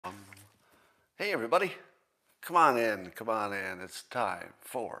Hey everybody, come on in, come on in. It's time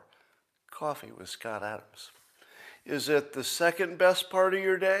for Coffee with Scott Adams. Is it the second best part of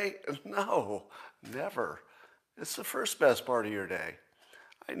your day? No, never. It's the first best part of your day.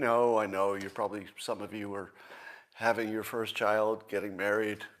 I know, some of you are having your first child, getting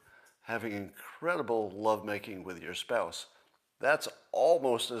married, having incredible lovemaking with your spouse. That's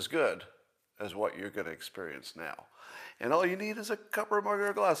almost as good as what you're going to experience now. And all you need is a cup or a mug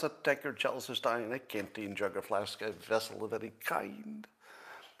or a glass, a tankard, chalice or stein, a canteen, jug or flask, a vessel of any kind.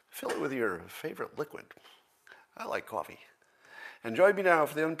 Fill it with your favorite liquid. I like coffee. And join me now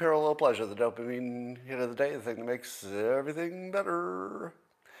for the unparalleled pleasure, the dopamine hit of the day, the thing that makes everything better.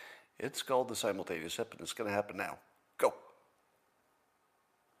 It's called the simultaneous sip, and it's going to happen now. Go.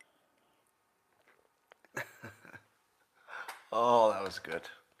 Oh, that was good.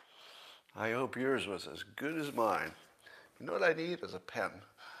 I hope yours was as good as mine. You know what I need is a pen.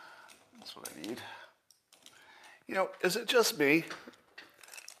 That's what I need. Is it just me?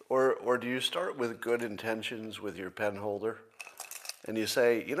 Or do you start with good intentions with your pen holder? And you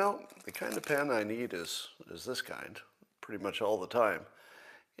say, the kind of pen I need is this kind, pretty much all the time.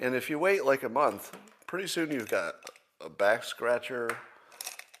 And if you wait like a month, pretty soon you've got a back scratcher,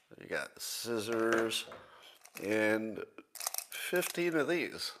 you got scissors, and 15 of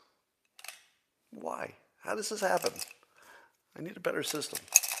these. Why? How does this happen? I need a better system.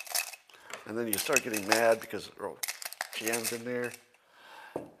 And then you start getting mad because they're all jammed in there.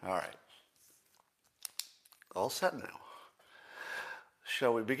 All right. All set now.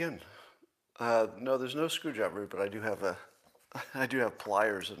 Shall we begin? No, there's no screwdriver, but I do have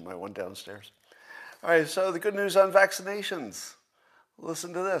pliers in my one downstairs. All right, so the good news on vaccinations.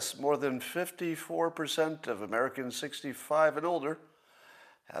 Listen to this. More than 54% of Americans 65 and older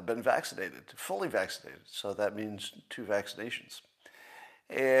have been vaccinated, fully vaccinated. So that means 2 vaccinations.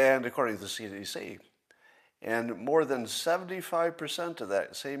 And according to the CDC, and more than 75% of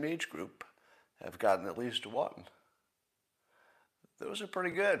that same age group have gotten at least 1. Those are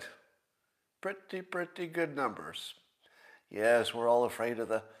pretty good. Pretty good numbers. Yes, we're all afraid of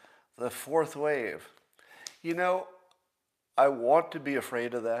the fourth wave. I want to be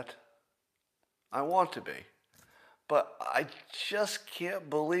afraid of that. I want to be. But I just can't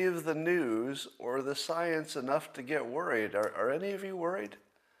believe the news or the science enough to get worried. Are any of you worried?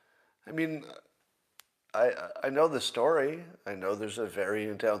 I mean, I know the story. I know there's a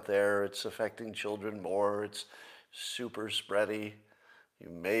variant out there. It's affecting children more. It's super spready.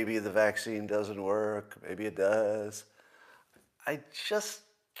 Maybe the vaccine doesn't work. Maybe it does. I just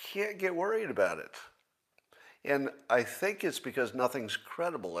can't get worried about it. And I think it's because nothing's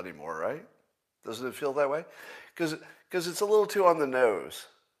credible anymore, right? Doesn't it feel that way? Because it's a little too on the nose.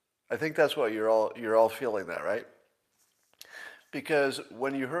 I think that's what you're all feeling that, right? Because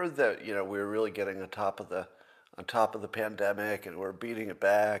when you heard that, we were really getting on top of the pandemic and we're beating it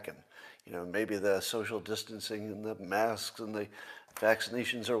back, and maybe the social distancing and the masks and the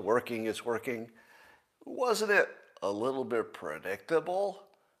vaccinations are working, it's working. Wasn't it a little bit predictable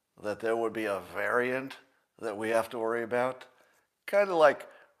that there would be a variant that we have to worry about? Kind of like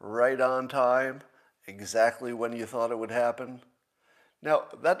right on time, exactly when you thought it would happen. Now,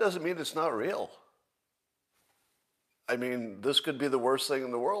 that doesn't mean it's not real. I mean, this could be the worst thing in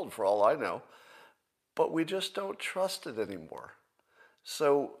the world for all I know, but we just don't trust it anymore.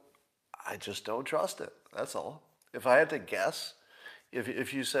 So I just don't trust it. That's all. If I had to guess,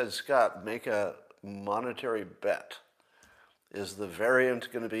 if you said, Scott, make a monetary bet, is the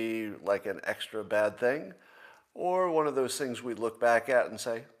variant going to be like an extra bad thing, or one of those things we look back at and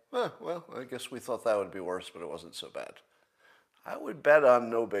say, well, I guess we thought that would be worse, but it wasn't so bad? I would bet on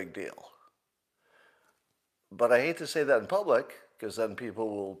no big deal. But I hate to say that in public, because then people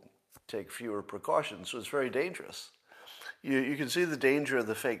will take fewer precautions, so it's very dangerous. You can see the danger of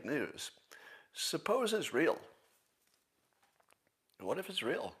the fake news. Suppose it's real. What if it's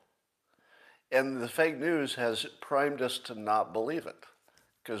real? And the fake news has primed us to not believe it,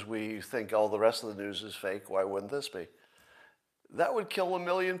 because we think all the rest of the news is fake. Why wouldn't this be? That would kill 1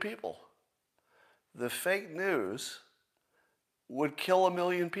 million people. The fake news would kill 1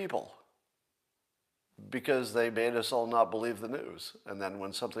 million people because they made us all not believe the news. And then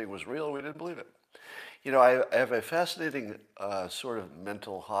when something was real, we didn't believe it. I have a fascinating sort of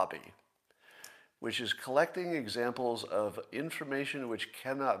mental hobby, which is collecting examples of information which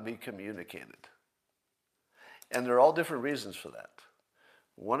cannot be communicated. And there are all different reasons for that.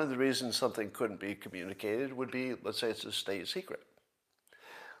 One of the reasons something couldn't be communicated would be, let's say it's a state secret.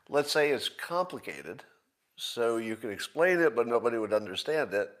 Let's say it's complicated, so you can explain it, but nobody would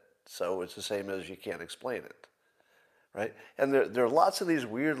understand it, so it's the same as you can't explain it. right? And there are lots of these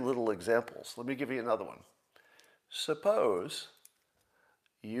weird little examples. Let me give you another one. Suppose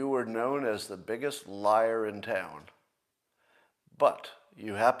you were known as the biggest liar in town, but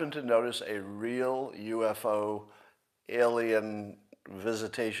you happened to notice a real UFO alien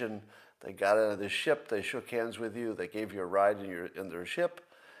visitation. They got out of the ship, they shook hands with you, they gave you a ride in their ship,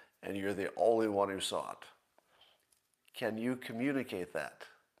 and you're the only one who saw it. Can you communicate that?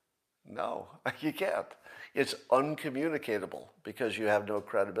 No, you can't. It's uncommunicatable because you have no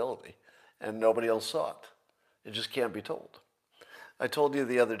credibility and nobody else saw it. It just can't be told. I told you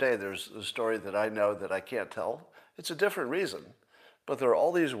the other day there's a story that I know that I can't tell. It's a different reason, but there are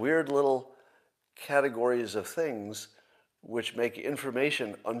all these weird little categories of things which make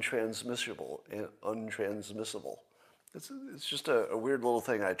information untransmissible. It's just a weird little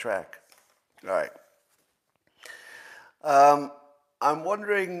thing I track. All right. I'm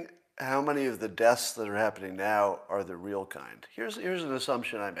wondering how many of the deaths that are happening now are the real kind. Here's an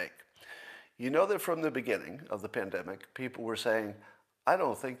assumption I make. You know that from the beginning of the pandemic, people were saying, I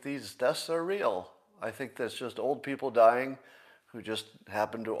don't think these deaths are real. I think that's just old people dying who just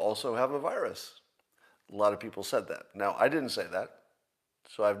happen to also have a virus. A lot of people said that. Now, I didn't say that,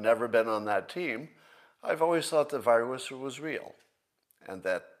 so I've never been on that team. I've always thought the virus was real and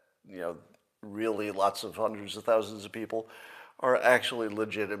that, really lots of hundreds of thousands of people are actually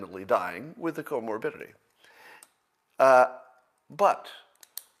legitimately dying with the comorbidity. But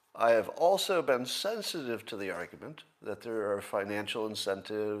I have also been sensitive to the argument that there are financial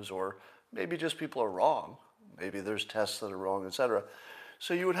incentives, or maybe just people are wrong. Maybe there's tests that are wrong, etc.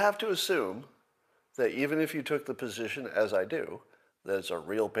 So you would have to assume that even if you took the position, as I do, that it's a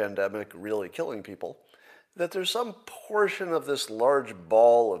real pandemic really killing people, that there's some portion of this large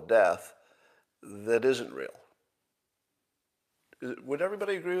ball of death that isn't real. Would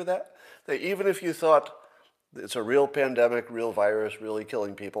everybody agree with that? That even if you thought it's a real pandemic, real virus, really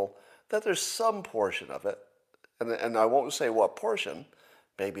killing people, that there's some portion of it, and I won't say what portion,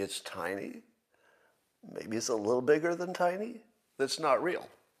 maybe it's tiny, maybe it's a little bigger than tiny, that's not real.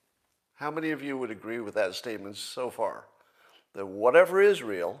 How many of you would agree with that statement so far? That whatever is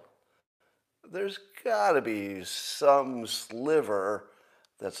real, there's got to be some sliver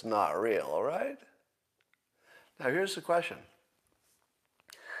that's not real, all right? Now here's the question.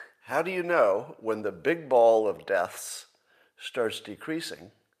 How do you know when the big ball of deaths starts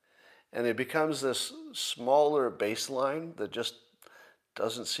decreasing and it becomes this smaller baseline that just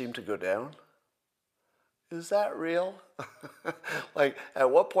doesn't seem to go down? Is that real? Like,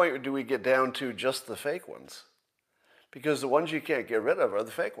 at what point do we get down to just the fake ones? Because the ones you can't get rid of are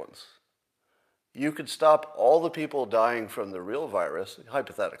the fake ones. You could stop all the people dying from the real virus,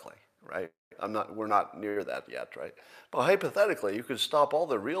 hypothetically, right? We're not near that yet, right? But hypothetically, you could stop all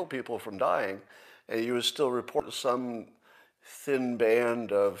the real people from dying, and you would still report some thin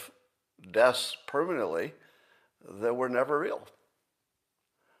band of deaths permanently that were never real.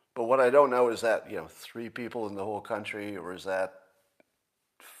 But what I don't know is that, 3 people in the whole country, or is that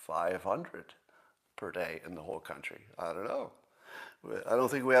 500 per day in the whole country? I don't know. I don't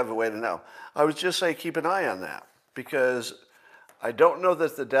think we have a way to know. I would just say keep an eye on that, because I don't know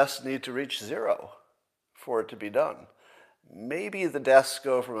that the deaths need to reach 0 for it to be done. Maybe the deaths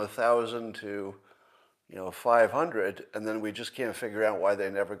go from 1,000 to 500, and then we just can't figure out why they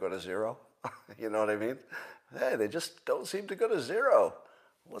never go to 0. You know what I mean? Hey, they just don't seem to go to 0.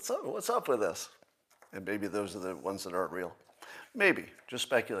 What's up with this? And maybe those are the ones that aren't real. Maybe, just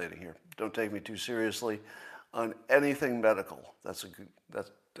speculating here. Don't take me too seriously on anything medical. That's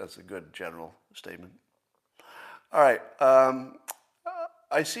a good general statement. All right.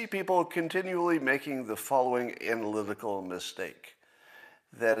 I see people continually making the following analytical mistake,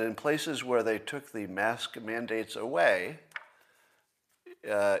 that in places where they took the mask mandates away,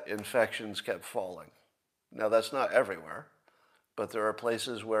 infections kept falling. Now, that's not everywhere, but there are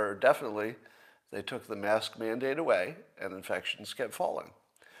places where definitely they took the mask mandate away and infections kept falling.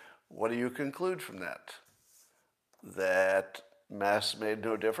 What do you conclude from that? That masks made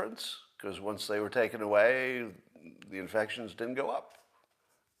no difference, because once they were taken away, the infections didn't go up.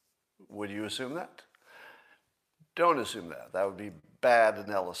 Would you assume that? Don't assume that. That would be bad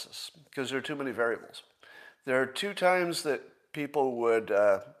analysis, because there are too many variables. There are 2 times that people would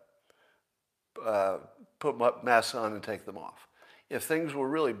put masks on and take them off. If things were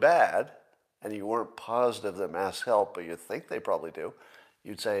really bad, and you weren't positive that masks help, but you think they probably do,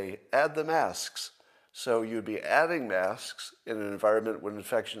 you'd say, add the masks. So you'd be adding masks in an environment when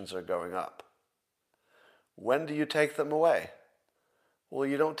infections are going up. When do you take them away? Well,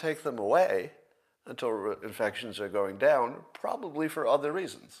 you don't take them away until infections are going down, probably for other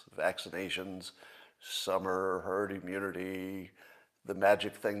reasons. Vaccinations, summer, herd immunity, the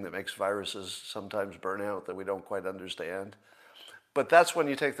magic thing that makes viruses sometimes burn out that we don't quite understand. But that's when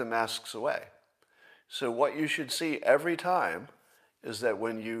you take the masks away. So what you should see every time is that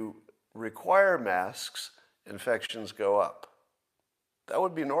when you require masks, infections go up. That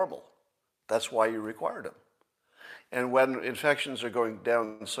would be normal. That's why you required them. And when infections are going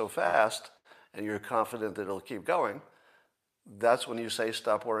down so fast and you're confident that it'll keep going, that's when you say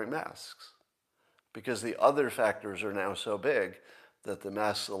stop wearing masks. Because the other factors are now so big that the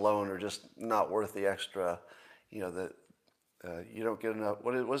masks alone are just not worth the extra, you don't get enough.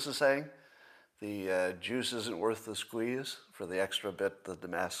 What's the saying? The juice isn't worth the squeeze for the extra bit that the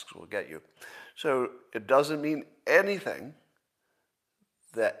masks will get you. So it doesn't mean anything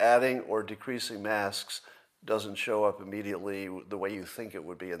that adding or decreasing masks doesn't show up immediately the way you think it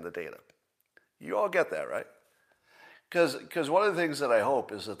would be in the data. You all get that, right? Because one of the things that I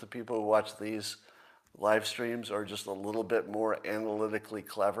hope is that the people who watch these live streams are just a little bit more analytically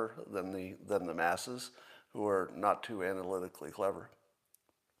clever than the masses who are not too analytically clever.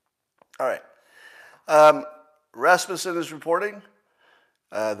 All right. Rasmussen is reporting.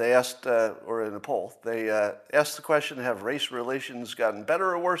 They asked, or in a poll, they asked the question, have race relations gotten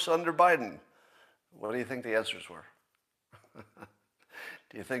better or worse under Biden? What do you think the answers were?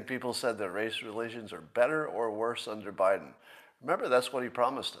 Do you think people said that race relations are better or worse under Biden? Remember, that's what he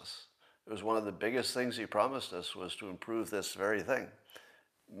promised us. It was one of the biggest things he promised us was to improve this very thing.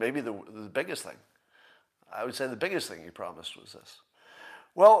 Maybe the biggest thing. I would say the biggest thing he promised was this.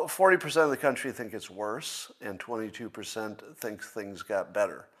 Well, 40% of the country think it's worse, and 22% think things got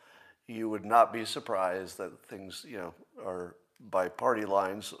better. You would not be surprised that things, are by party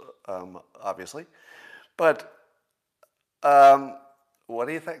lines, obviously. But what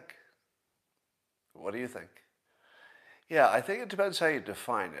do you think? What do you think? Yeah, I think it depends how you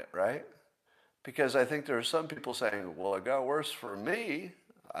define it, right? Because I think there are some people saying, well, it got worse for me.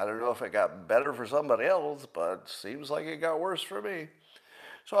 I don't know if it got better for somebody else, but it seems like it got worse for me.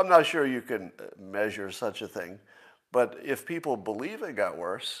 So I'm not sure you can measure such a thing. But if people believe it got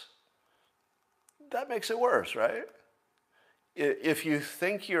worse, that makes it worse, right? If you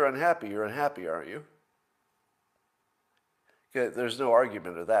think you're unhappy, aren't you? There's no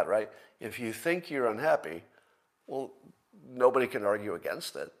argument of that, right? If you think you're unhappy, well, nobody can argue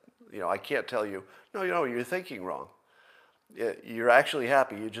against it. I can't tell you, no, you're thinking wrong. You're actually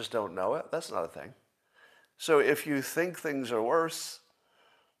happy, you just don't know it. That's not a thing. So if you think things are worse,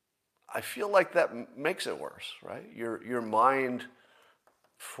 I feel like that makes it worse, right? Your mind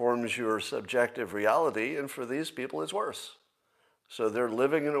forms your subjective reality, and for these people, it's worse. So they're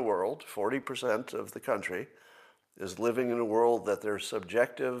living in a world, 40% of the country is living in a world that their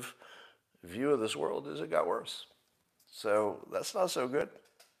subjective view of this world is it got worse. So that's not so good.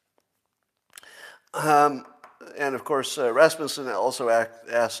 And of course, Rasmussen also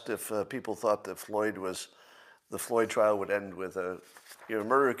asked if people thought that the Floyd trial would end with a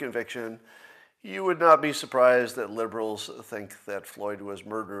murder conviction. You would not be surprised that liberals think that Floyd was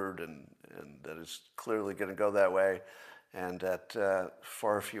murdered and that it's clearly going to go that way, and that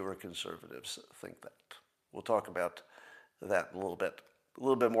far fewer conservatives think that. We'll talk about that a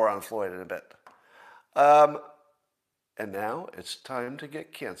little bit more on Floyd in a bit. And now it's time to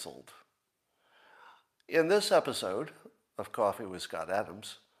get canceled. In this episode of Coffee with Scott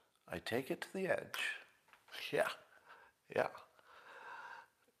Adams, I take it to the edge. Yeah.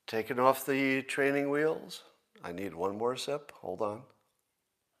 Taking off the training wheels. I need one more sip. Hold on.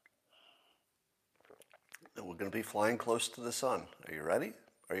 And we're going to be flying close to the sun. Are you ready?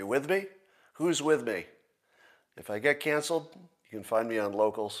 Are you with me? Who's with me? If I get canceled, you can find me on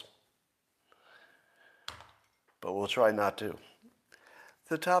Locals. But we'll try not to.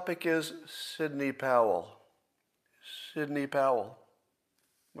 The topic is Sidney Powell. Sidney Powell.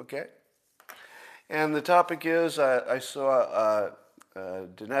 Okay? And the topic is, I saw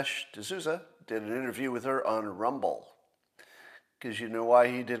Dinesh D'Souza did an interview with her on Rumble. Because you know why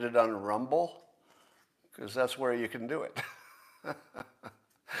he did it on Rumble? Because that's where you can do it.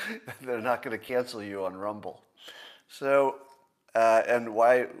 They're not going to cancel you on Rumble. So, and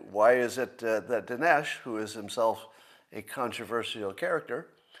why is it that Dinesh, who is himself a controversial character,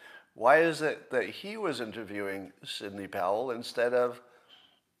 why is it that he was interviewing Sidney Powell instead of,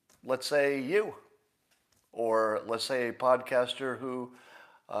 let's say, you? Or let's say a podcaster who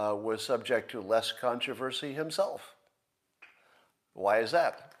was subject to less controversy himself? Why is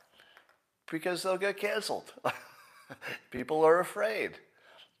that? Because they'll get canceled. People are afraid.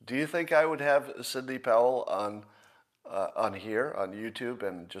 Do you think I would have Sidney Powell on here, on YouTube,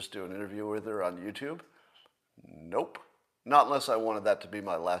 and just do an interview with her on YouTube? Nope. Not unless I wanted that to be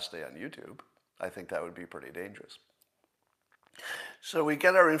my last day on YouTube. I think that would be pretty dangerous. So we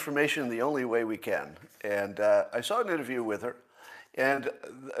get our information the only way we can. And I saw an interview with her, and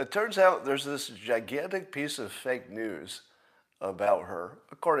it turns out there's this gigantic piece of fake news about her,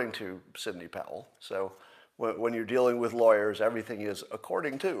 according to Sidney Powell. So when you're dealing with lawyers, everything is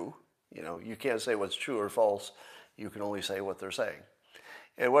according to. You can't say what's true or false. You can only say what they're saying.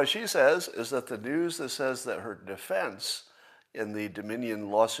 And what she says is that the news that says that her defense in the Dominion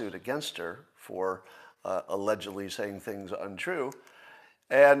lawsuit against her for allegedly saying things untrue,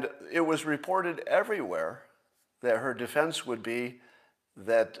 and it was reported everywhere that her defense would be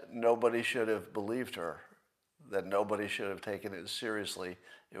that nobody should have believed her, that nobody should have taken it seriously.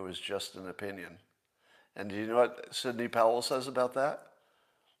 It was just an opinion. And do you know what Sidney Powell says about that?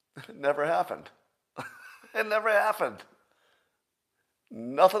 It never happened. It never happened.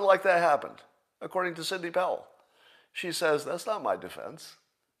 Nothing like that happened, according to Sidney Powell. She says, that's not my defense.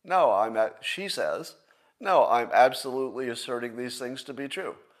 She says, no, I'm absolutely asserting these things to be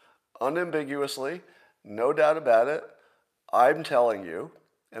true. Unambiguously, no doubt about it, I'm telling you,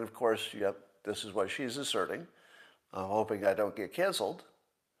 and of course, this is what she's asserting. I'm hoping I don't get canceled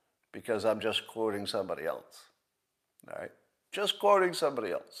because I'm just quoting somebody else. All right? Just quoting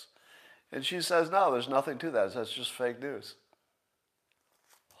somebody else. And she says, no, there's nothing to that. That's just fake news.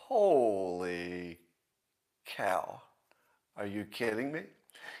 Holy cow. Are you kidding me?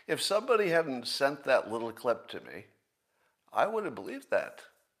 If somebody hadn't sent that little clip to me, I would have believed that.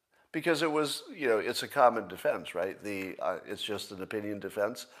 Because it was, it's a common defense, right? It's just an opinion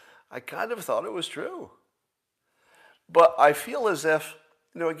defense. I kind of thought it was true. But I feel as if,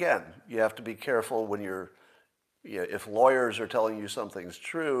 again, you have to be careful when if lawyers are telling you something's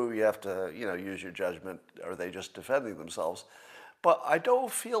true, you have to, use your judgment. Are they just defending themselves? But I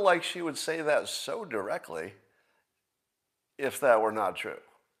don't feel like she would say that so directly if that were not true.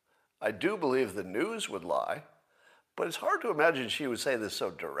 I do believe the news would lie, but it's hard to imagine she would say this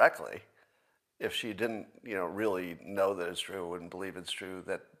so directly if she didn't, really know that it's true, wouldn't believe it's true,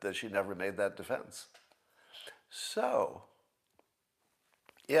 that she never made that defense. So,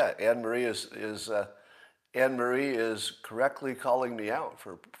 yeah, Anne Marie is correctly calling me out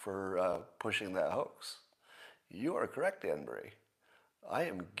for pushing that hoax. You are correct, Anne Marie. I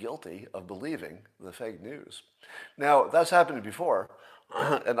am guilty of believing the fake news. Now, that's happened before,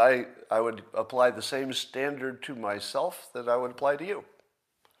 and I would apply the same standard to myself that I would apply to you.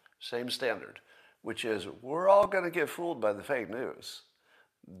 Same standard, which is we're all going to get fooled by the fake news.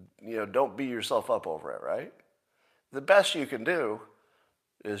 Don't beat yourself up over it, right? The best you can do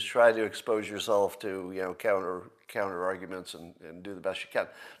is try to expose yourself to, counter arguments and do the best you can.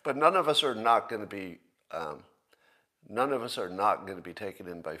 But none of us are not going to be taken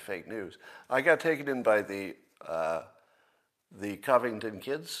in by fake news. I got taken in by the Covington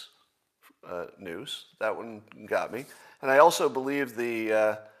kids news. That one got me. And I also believe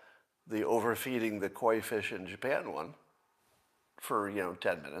the overfeeding the koi fish in Japan one for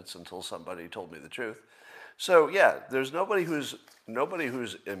 10 minutes until somebody told me the truth. So yeah, there's nobody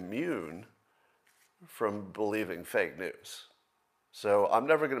who's immune from believing fake news. So I'm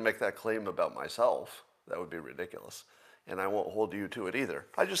never going to make that claim about myself. That would be ridiculous. And I won't hold you to it either.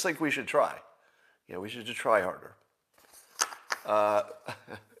 I just think we should try. We should just try harder. All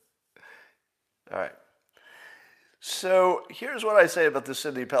right. So here's what I say about the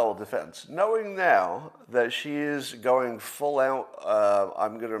Sidney Powell defense. Knowing now that she is going full out,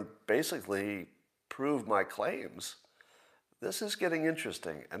 I'm going to basically prove my claims. This is getting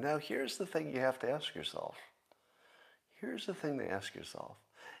interesting. And now here's the thing you have to ask yourself. Here's the thing to ask yourself.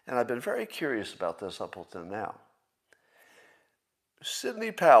 And I've been very curious about this up until now.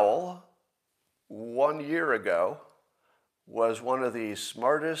 Sidney Powell, 1 year ago, was one of the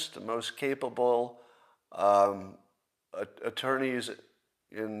smartest, most capable attorneys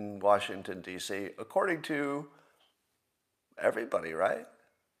in Washington, D.C., according to everybody, right?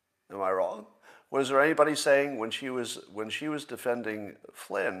 Am I wrong? Was there anybody saying when she was defending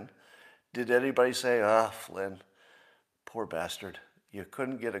Flynn, did anybody say, Flynn, poor bastard, you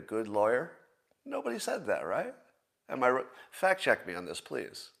couldn't get a good lawyer? Nobody said that, right? Fact check me on this,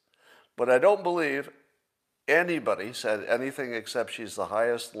 please. But I don't believe anybody said anything except she's the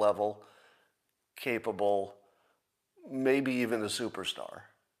highest level, capable, maybe even a superstar,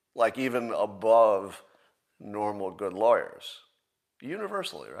 like even above normal good lawyers,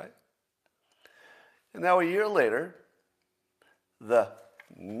 universally, right? And now a year later, the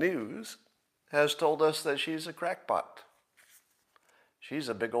news has told us that she's a crackpot. She's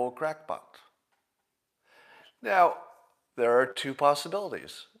a big old crackpot. Now, there are two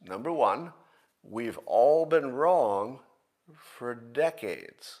possibilities. Number one, we've all been wrong for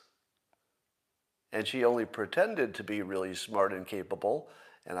decades. And she only pretended to be really smart and capable.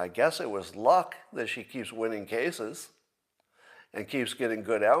 And I guess it was luck that she keeps winning cases and keeps getting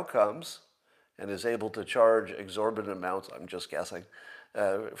good outcomes and is able to charge exorbitant amounts, I'm just guessing,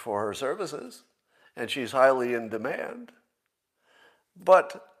 for her services. And she's highly in demand.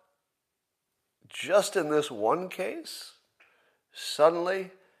 But just in this one case,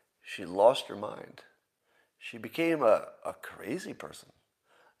 suddenly she lost her mind. She became a crazy person.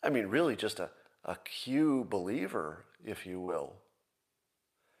 I mean, really just a Q believer, if you will.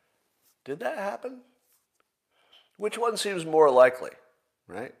 Did that happen? Which one seems more likely,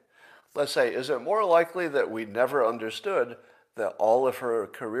 right? Let's say, is it more likely that we never understood that all of her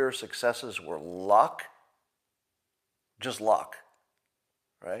career successes were luck? Just luck,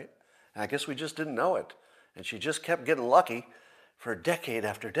 right? And I guess we just didn't know it. And she just kept getting lucky for decade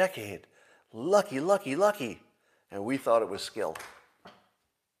after decade. Lucky, lucky, lucky. And we thought it was skill.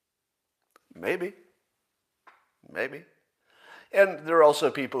 Maybe. Maybe. And there are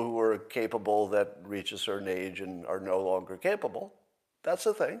also people who are capable that reach a certain age and are no longer capable. That's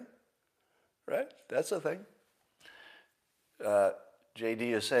a thing, right? That's a thing. JD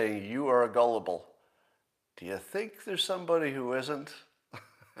is saying, you are gullible. Do you think there's somebody who isn't?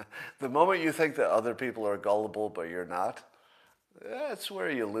 The moment you think that other people are gullible but you're not, that's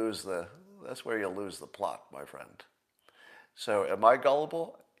where you lose the plot, my friend. So am I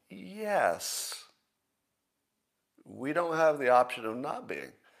gullible? Yes. We don't have the option of not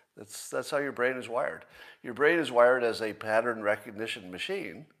being. That's how your brain is wired. Your brain is wired as a pattern recognition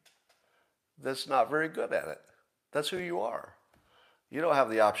machine that's not very good at it. That's who you are. You don't have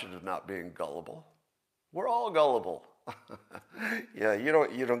the option of not being gullible. We're all gullible. Yeah, you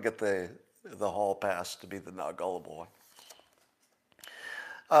don't get the hall pass to be the not gullible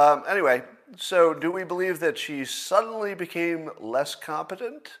one. Anyway, so do we believe that she suddenly became less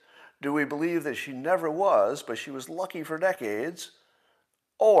competent? Do we believe that she never was, but she was lucky for decades?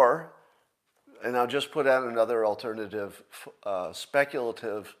 Or, and I'll just put out another alternative,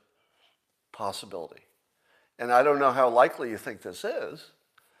 speculative possibility. And I don't know how likely you think this is,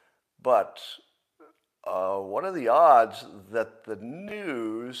 but what are the odds that the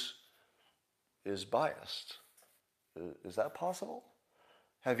news is biased? Is that possible?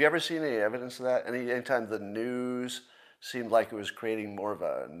 Have you ever seen any evidence of that? Anytime the news seemed like it was creating more of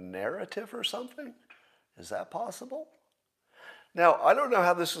a narrative or something? Is that possible? Now, I don't know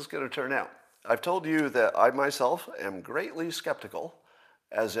how this is going to turn out. I've told you that I myself am greatly skeptical,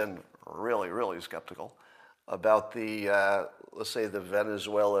 as in really, really skeptical, about the, let's say, the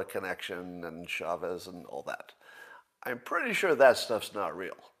Venezuela connection and Chavez and all that. I'm pretty sure that stuff's not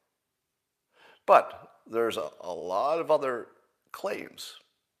real. But there's a lot of other claims,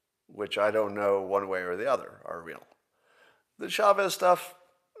 which I don't know one way or the other are real. The Chavez stuff,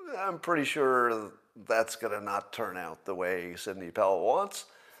 I'm pretty sure that's going to not turn out the way Sidney Powell wants.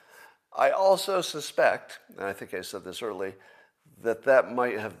 I also suspect, and I think I said this early, that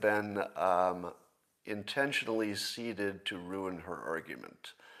might have been intentionally seeded to ruin her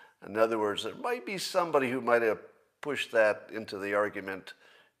argument. In other words, there might be somebody who might have pushed that into the argument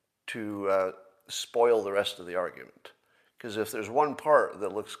to spoil the rest of the argument. Because if there's one part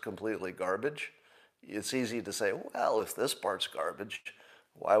that looks completely garbage, it's easy to say, well, if this part's garbage,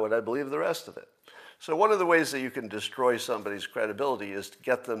 why would I believe the rest of it? So one of the ways that you can destroy somebody's credibility is to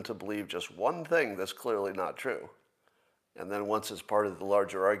get them to believe just one thing that's clearly not true. And then once it's part of the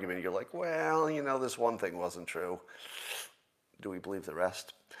larger argument, you're like, well, this one thing wasn't true. Do we believe the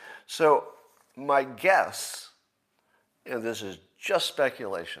rest? So my guess, and this is just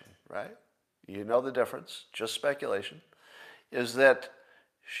speculation, right? You know the difference, just speculation, is that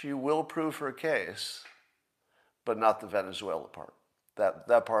she will prove her case, but not the Venezuela part.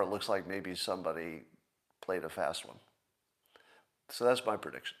 That part looks like maybe somebody played a fast one. So that's my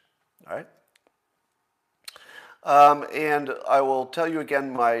prediction, all right? And I will tell you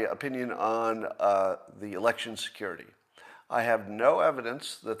again my opinion on the election security. I have no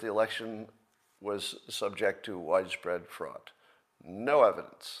evidence that the election was subject to widespread fraud. No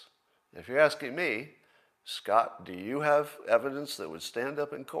evidence. If you're asking me, Scott, do you have evidence that would stand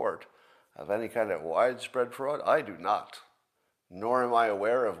up in court of any kind of widespread fraud? I do not, nor am I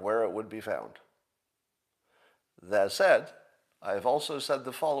aware of where it would be found. That said, I have also said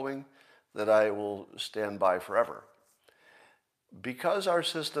the following that I will stand by forever. Because our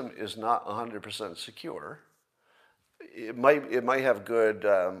system is not 100% secure, it might have good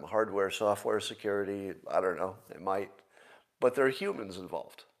hardware, software security, I don't know, it might, but there are humans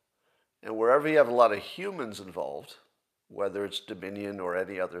involved. And wherever you have a lot of humans involved, whether it's Dominion or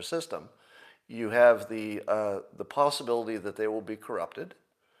any other system, you have the possibility that they will be corrupted.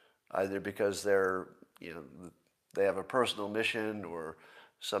 either because they have a personal mission or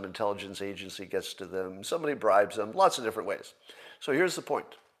some intelligence agency gets to them, somebody bribes them, lots of different ways. So here's the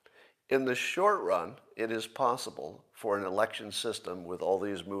point. In the short run, it is possible for an election system with all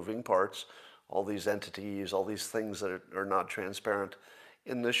these moving parts, all these entities, all these things that are not transparent.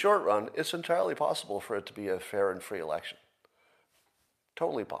 In the short run, it's entirely possible for it to be a fair and free election.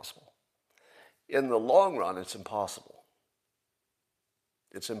 Totally possible. In the long run, it's impossible.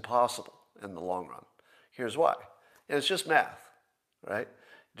 It's impossible in the long run. Here's why. And it's just math, right?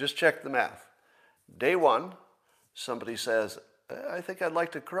 Just check the math. Day one, somebody says, I think I'd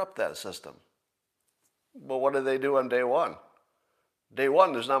like to corrupt that system. Well, what do they do on day one? Day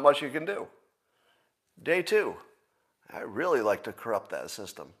one, there's not much you can do. Day two, I really like to corrupt that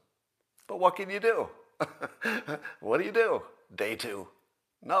system. But what can you do? What do you do? Day two,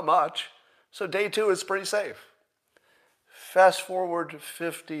 not much. So day two is pretty safe. Fast forward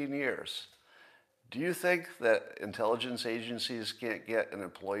 15 years. Do you think that intelligence agencies can't get an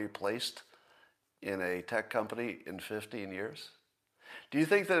employee placed in a tech company in 15 years? Do you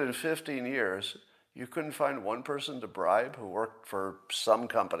think that in 15 years you couldn't find one person to bribe who worked for some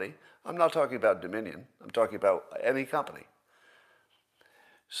company? I'm not talking about Dominion. I'm talking about any company.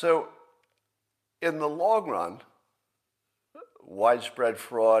 So in the long run, widespread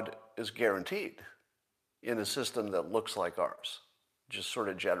fraud is guaranteed in a system that looks like ours, just sort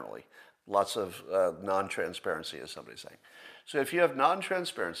of generally. Lots of non-transparency, as somebody's saying. So if you have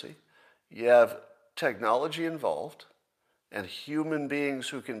non-transparency, you have technology involved, and human beings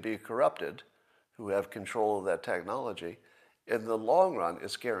who can be corrupted, who have control of that technology, in the long run,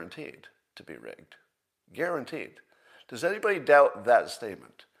 it's guaranteed to be rigged. Guaranteed. Does anybody doubt that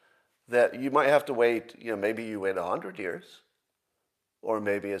statement? That you might have to wait, maybe you wait 100 years, or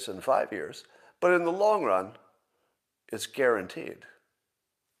maybe it's in 5 years, but in the long run, it's guaranteed.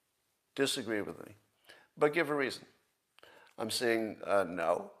 Disagree with me, but give a reason. I'm saying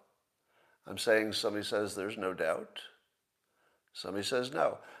no. I'm saying somebody says there's no doubt. Somebody says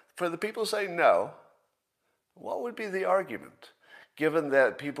no. For the people saying no, what would be the argument? Given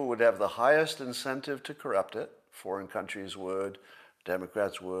that people would have the highest incentive to corrupt it, foreign countries would,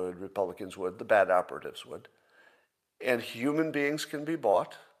 Democrats would, Republicans would, the bad operatives would, and human beings can be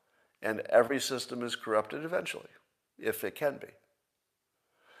bought, and every system is corrupted eventually, if it can be.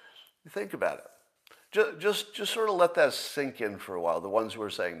 Think about it. Just sort of let that sink in for a while, the ones who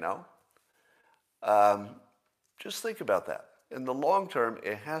are saying no. Just think about that. In the long term,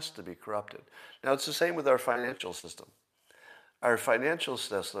 it has to be corrupted. Now, it's the same with our financial system. Our financial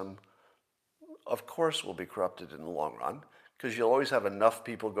system, of course, will be corrupted in the long run, because you'll always have enough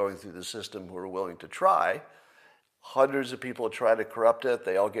people going through the system who are willing to try. Hundreds of people try to corrupt it.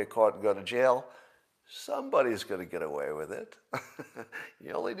 They all get caught and go to jail. Somebody's going to get away with it.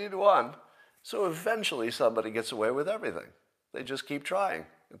 You only need one. So eventually somebody gets away with everything. They just keep trying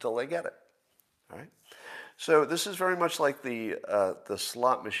until they get it. All right? So this is very much like the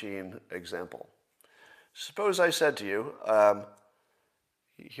slot machine example. Suppose I said to you,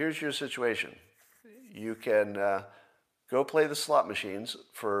 here's your situation. You can go play the slot machines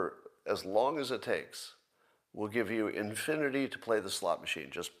for as long as it takes. We'll give you infinity to play the slot machine.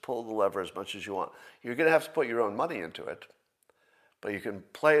 Just pull the lever as much as you want. You're going to have to put your own money into it, but you can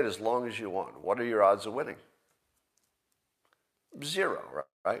play it as long as you want. What are your odds of winning? 0,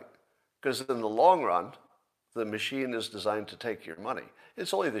 right? Because in the long run, the machine is designed to take your money.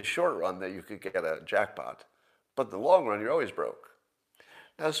 It's only the short run that you could get a jackpot, but in the long run, you're always broke.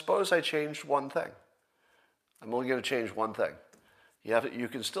 Now, suppose I changed one thing. I'm only going to change one thing. You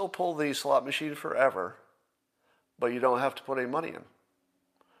can still pull the slot machine forever, but you don't have to put any money in.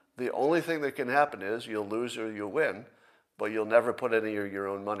 The only thing that can happen is you'll lose or you'll win, but you'll never put any of your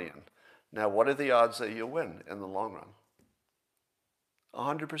own money in. Now, what are the odds that you'll win in the long run?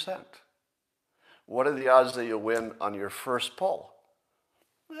 100%. What are the odds that you'll win on your first pull?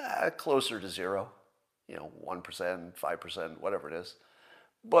 Closer to 0. 1%, 5%, whatever it is.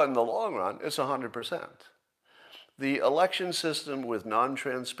 But in the long run, it's 100%. The election system with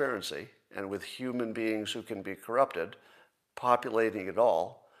non-transparency and with human beings who can be corrupted, populating it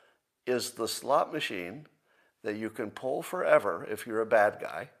all, is the slot machine that you can pull forever if you're a bad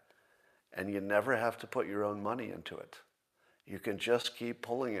guy, and you never have to put your own money into it. You can just keep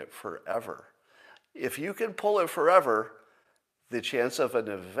pulling it forever. If you can pull it forever, the chance of an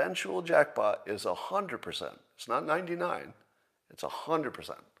eventual jackpot is 100%. It's not 99, it's 100%,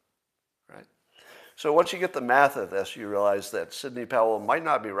 right? So once you get the math of this, you realize that Sidney Powell might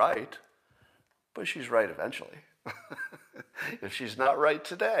not be right, but she's right eventually. If she's not right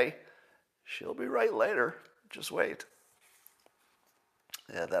today, she'll be right later. Just wait.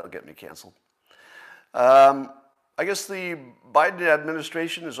 Yeah, that'll get me canceled. I guess the Biden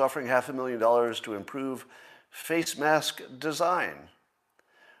administration is offering $500,000 to improve face mask design.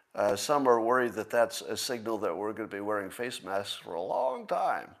 Some are worried that that's a signal that we're going to be wearing face masks for a long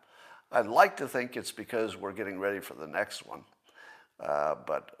time. I'd like to think it's because we're getting ready for the next one,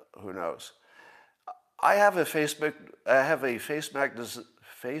 but who knows? I have a face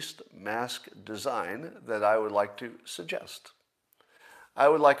mask design that I would like to suggest. I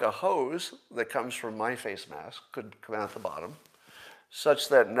would like a hose that comes from my face mask, could come out the bottom, such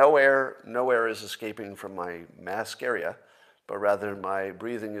that no air is escaping from my mask area, but rather my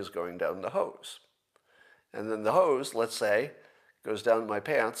breathing is going down the hose. And then the hose, let's say, goes down my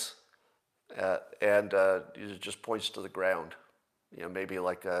pants and it just points to the ground, maybe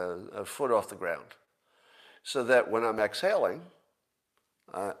like a foot off the ground. So that when I'm exhaling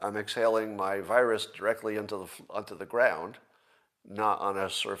my virus directly onto the ground, not on a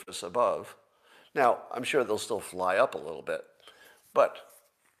surface above. Now, I'm sure they'll still fly up a little bit, but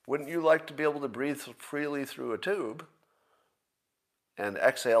wouldn't you like to be able to breathe freely through a tube and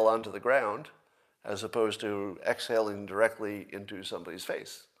exhale onto the ground as opposed to exhaling directly into somebody's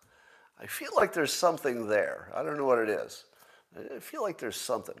face? I feel like there's something there. I don't know what it is. I feel like there's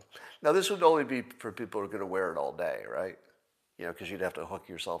something. Now, this would only be for people who are going to wear it all day, right? Because you'd have to hook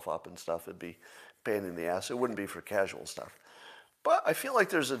yourself up and stuff. It'd be a pain in the ass. It wouldn't be for casual stuff. But I feel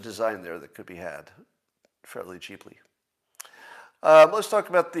like there's a design there that could be had fairly cheaply. Let's talk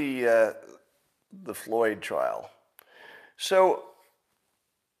about the Floyd trial. So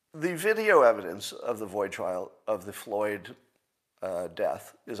the video evidence of the Floyd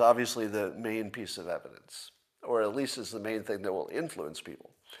death is obviously the main piece of evidence, or at least is the main thing that will influence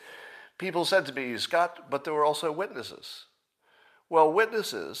people. People said to me, Scott, but there were also witnesses. Well,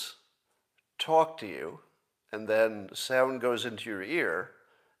 witnesses talk to you, and then sound goes into your ear,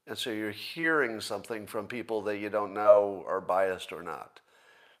 and so you're hearing something from people that you don't know are biased or not.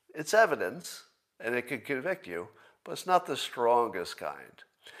 It's evidence, and it could convict you, but it's not the strongest kind.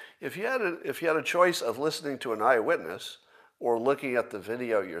 If you had a choice of listening to an eyewitness or looking at the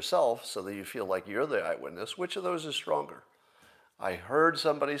video yourself so that you feel like you're the eyewitness, which of those is stronger? I heard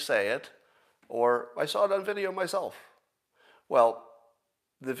somebody say it, or I saw it on video myself. Well,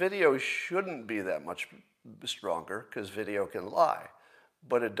 the video shouldn't be that much stronger because video can lie,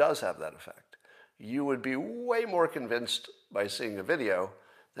 but it does have that effect. You would be way more convinced by seeing a video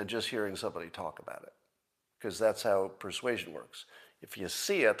than just hearing somebody talk about it, because that's how persuasion works. If you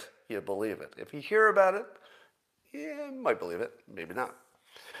see it, you believe it. If you hear about it, you might believe it, maybe not.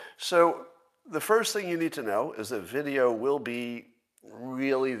 So the first thing you need to know is that video will be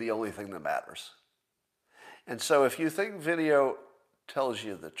really the only thing that matters. And so if you think video tells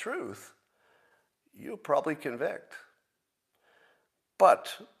you the truth, you'll probably convict.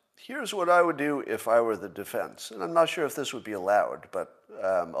 But here's what I would do if I were the defense. And I'm not sure if this would be allowed, but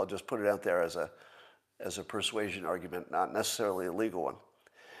I'll just put it out there as a persuasion argument, not necessarily a legal one.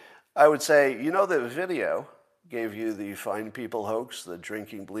 I would say, that video gave you the fine people hoax, the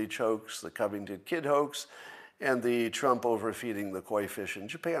drinking bleach hoax, the Covington kid hoax, and the Trump overfeeding the koi fish in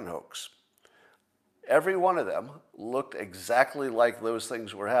Japan hoax. Every one of them looked exactly like those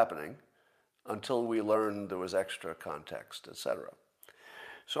things were happening until we learned there was extra context, etc.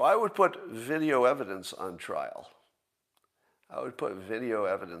 So I would put video evidence on trial.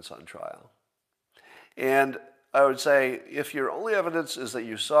 And I would say, if your only evidence is that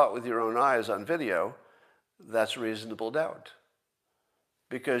you saw it with your own eyes on video, that's reasonable doubt,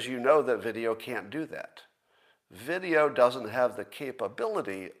 because you know that video can't do that. Video doesn't have the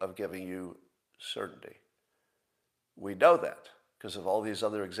capability of giving you certainty. We know that because of all these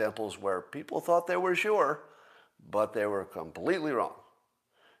other examples where people thought they were sure, but they were completely wrong.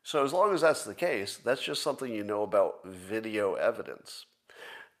 So as long as that's the case, that's just something you know about video evidence.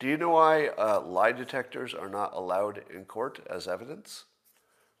 Do you know why lie detectors are not allowed in court as evidence?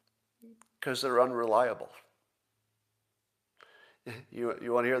 Because they're unreliable. You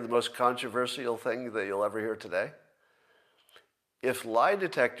want to hear the most controversial thing that you'll ever hear today? If lie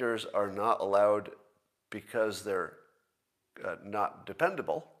detectors are not allowed because they're not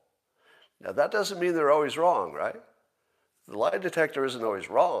dependable, now that doesn't mean they're always wrong, right? The lie detector isn't always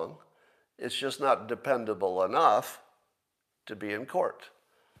wrong. It's just not dependable enough to be in court.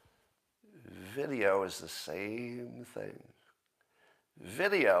 Video is the same thing.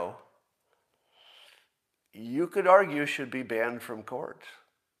 Video, you could argue, should be banned from court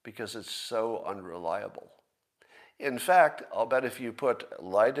because it's so unreliable. In fact, I'll bet if you put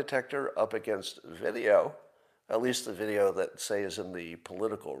lie detector up against video, at least the video that, say, is in the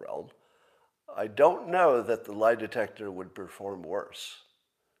political realm, I don't know that the lie detector would perform worse.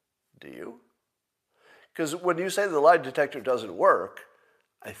 Do you? Because when you say the lie detector doesn't work,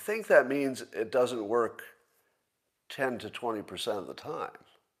 I think that means it doesn't work 10 to 20% of the time.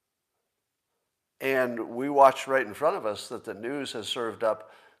 And we watched right in front of us that the news has served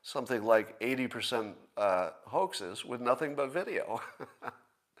up something like 80% hoaxes with nothing but video.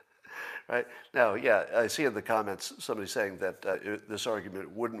 Right? Now, yeah, I see in the comments somebody saying that this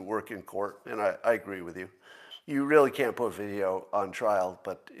argument wouldn't work in court, and I agree with you. You really can't put video on trial,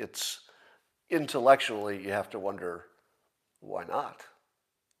 but it's intellectually you have to wonder, why not?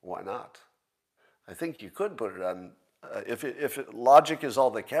 Why not? I think you could put it on, if logic is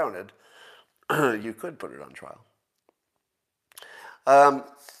all that counted, you could put it on trial.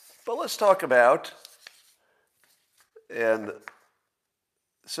 But let's talk about, and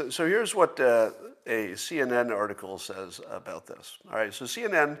so here's what a CNN article says about this. All right, so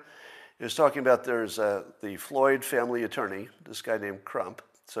CNN is talking about there's the Floyd family attorney, this guy named Crump.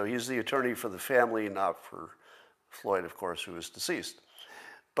 So he's the attorney for the family, not for Floyd, of course, who is deceased.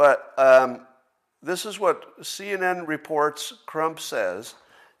 But this is what CNN reports Crump says,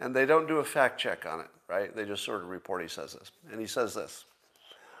 and they don't do a fact check on it, right? They just sort of report he says this. And he says this.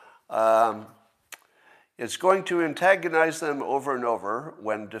 It's going to antagonize them over and over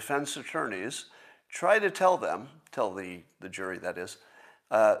when defense attorneys try to tell the jury that is,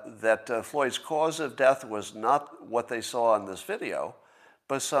 that Floyd's cause of death was not what they saw in this video,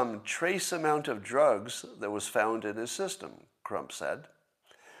 but some trace amount of drugs that was found in his system, Crump said.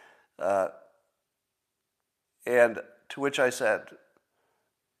 And to which I said,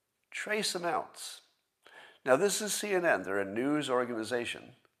 trace amounts. Now this is CNN, they're a news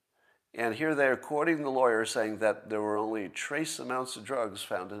organization. And here they're quoting the lawyer saying that there were only trace amounts of drugs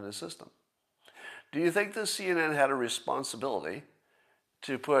found in his system. Do you think the CNN had a responsibility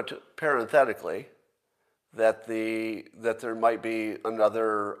to put parenthetically that there might be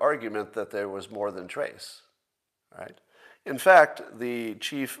another argument that there was more than trace? Right? In fact, the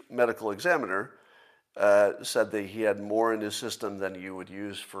chief medical examiner said that he had more in his system than you would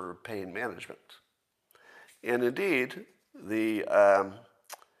use for pain management. And indeed, the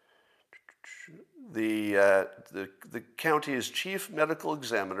county's chief medical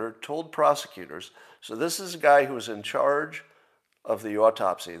examiner told prosecutors, so this is a guy who was in charge of the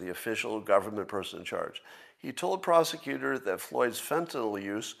autopsy, the official government person in charge. He told prosecutors that Floyd's fentanyl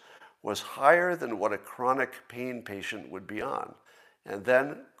use was higher than what a chronic pain patient would be on. And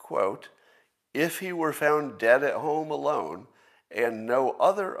then, quote, if he were found dead at home alone and no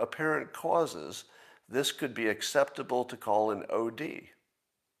other apparent causes, this could be acceptable to call an OD.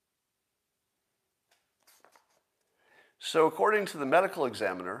 So according to the medical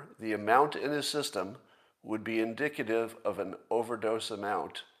examiner, the amount in his system would be indicative of an overdose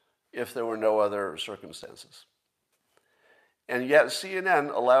amount if there were no other circumstances. And yet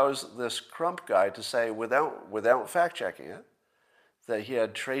CNN allows this Crump guy to say, without fact-checking it, that he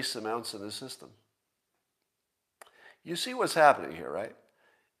had trace amounts in his system. You see what's happening here, right?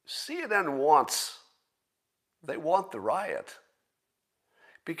 CNN they want the riot.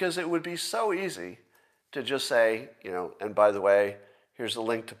 Because it would be so easy to just say, and by the way, here's a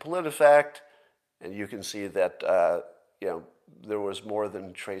link to Politifact, and you can see that, there was more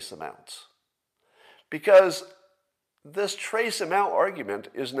than trace amounts. Because this trace amount argument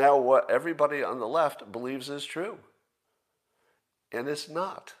is now what everybody on the left believes is true. And it's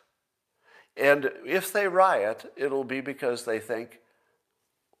not. And if they riot, it'll be because they think,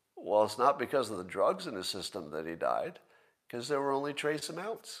 well, it's not because of the drugs in his system that he died, because there were only trace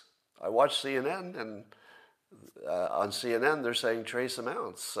amounts. I watched CNN, and on CNN they're saying trace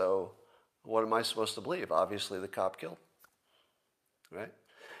amounts. So what am I supposed to believe? Obviously the cop killed, right?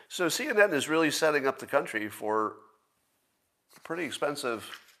 So CNN is really setting up the country for pretty expensive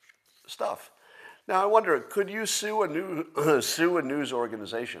stuff. Now I wonder, could you sue a news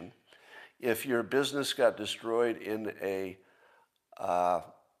organization if your business got destroyed in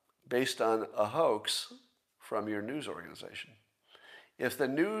based on a hoax from your news organization? If the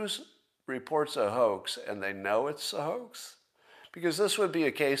news reports a hoax and they know it's a hoax, because this would be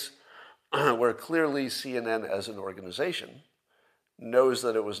a case where clearly CNN as an organization knows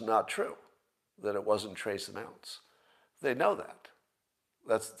that it was not true, that it wasn't trace amounts. They know that.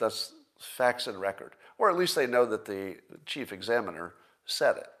 That's facts and record. Or at least they know that the chief examiner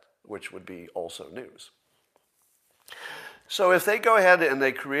said it, which would be also news. So if they go ahead and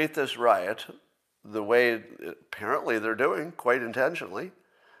they create this riot, the way apparently they're doing, quite intentionally,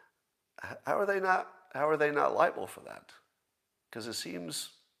 how are they not liable for that? Because it seems,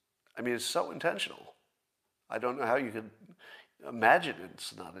 it's so intentional. I don't know how you could imagine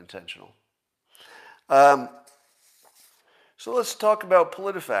it's not intentional. So let's talk about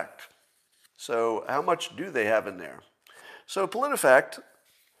Politifact. So how much do they have in there? So Politifact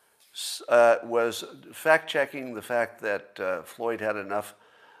was fact-checking the fact that Floyd had enough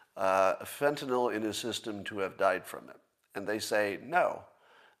fentanyl in his system to have died from it. And they say, no,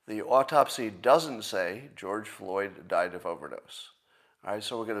 the autopsy doesn't say George Floyd died of overdose. All right,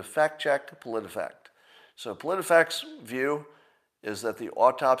 so we're going to fact-check Politifact. So Politifact's view is that the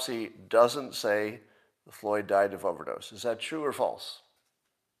autopsy doesn't say Floyd died of overdose. Is that true or false?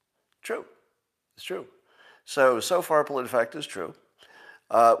 True. It's true. So far Politifact is true.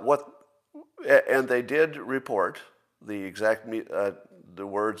 And they did report the exact the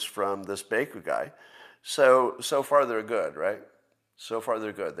words from this Baker guy. So far they're good, right? So far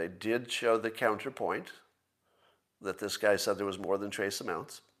they're good. They did show the counterpoint that this guy said there was more than trace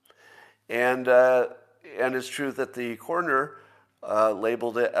amounts, and it's true that the coroner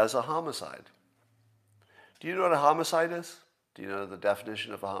labeled it as a homicide. Do you know what a homicide is? Do you know the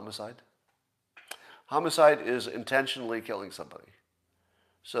definition of a homicide? Homicide is intentionally killing somebody.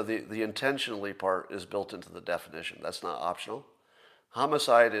 So the intentionally part is built into the definition. That's not optional.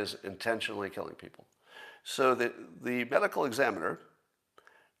 Homicide is intentionally killing people. So the medical examiner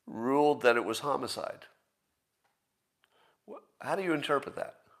ruled that it was homicide. How do you interpret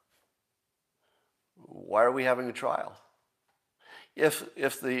that? Why are we having a trial?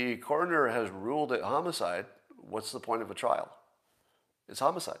 If the coroner has ruled it homicide, what's the point of a trial? It's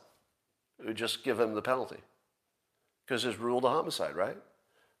homicide. It would just give him the penalty because it's ruled a homicide, right?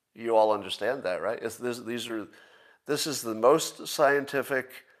 You all understand that, right? This is the most scientific,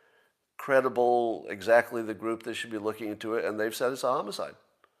 credible, exactly the group that should be looking into it, and they've said it's a homicide.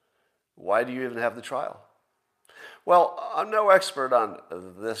 Why do you even have the trial? Well, I'm no expert on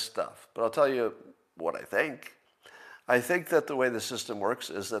this stuff, but I'll tell you what I think. I think that the way the system works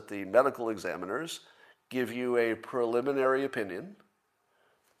is that the medical examiners give you a preliminary opinion,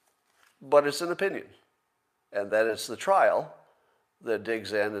 but it's an opinion. And then it's the trial that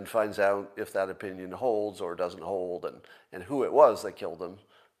digs in and finds out if that opinion holds or doesn't hold and who it was that killed them,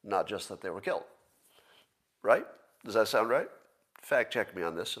 not just that they were killed. Right? Does that sound right? Fact check me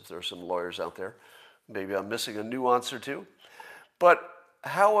on this if there are some lawyers out there. Maybe I'm missing a nuance or two. But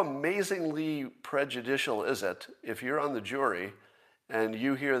how amazingly prejudicial is it if you're on the jury and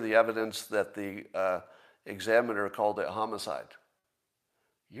you hear the evidence that the examiner called it homicide?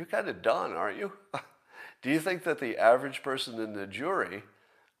 You're kind of done, aren't you? Do you think that the average person in the jury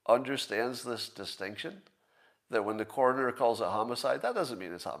understands this distinction? That when the coroner calls it homicide, that doesn't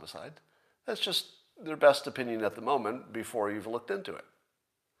mean it's homicide. That's just their best opinion at the moment before you've looked into it.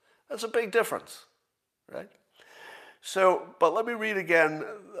 That's a big difference, right? So, but let me read again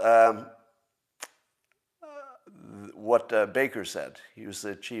what Baker said. He was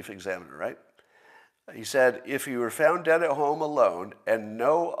the chief examiner, right? He said, if you were found dead at home alone and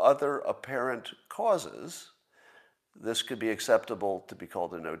no other apparent causes, this could be acceptable to be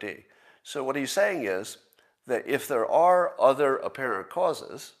called an OD. So what he's saying is that if there are other apparent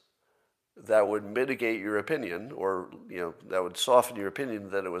causes that would mitigate your opinion, or that would soften your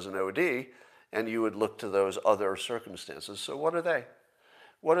opinion that it was an OD, and you would look to those other circumstances. So what are they?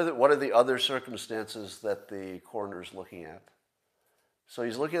 What are the other circumstances that the coroner's looking at? So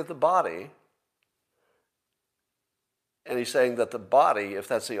he's looking at the body, and he's saying that the body, if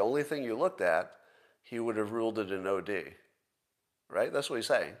that's the only thing you looked at, he would have ruled it an OD. Right? That's what he's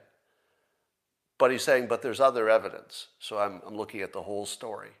saying. But he's saying, but there's other evidence. So I'm looking at the whole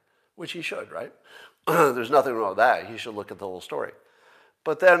story, which he should, right? There's nothing wrong with that. He should look at the whole story.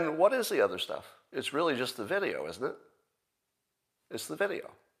 But then what is the other stuff? It's really just the video, isn't it? It's the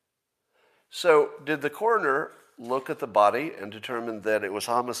video. So did the coroner look at the body and determine that it was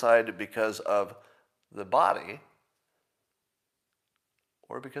homicide because of the body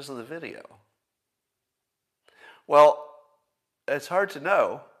or because of the video? Well, it's hard to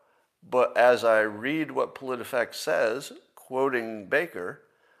know, but as I read what Politifact says, quoting Baker,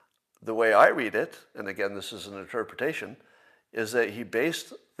 the way I read it, and again this is an interpretation, is that he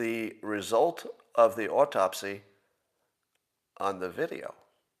based the result of the autopsy on the video.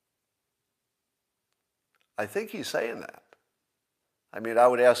 I think he's saying that. I mean, I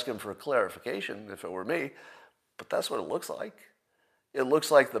would ask him for clarification if it were me, but that's what it looks like. It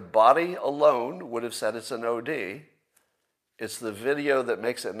looks like the body alone would have said it's an OD. It's the video that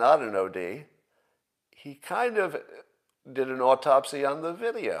makes it not an OD. He kind of did an autopsy on the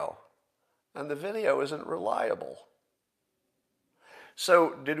video, and the video isn't reliable.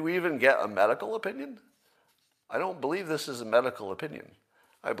 So did we even get a medical opinion? I don't believe this is a medical opinion.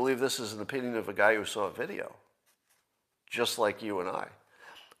 I believe this is an opinion of a guy who saw a video, just like you and I.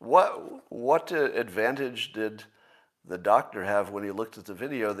 What advantage did the doctor have when he looked at the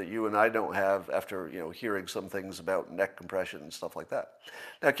video that you and I don't have after, hearing some things about neck compression and stuff like that.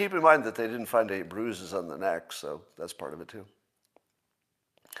 Now, keep in mind that they didn't find any bruises on the neck, so that's part of it too.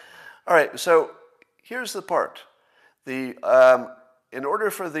 All right, so here's the part. In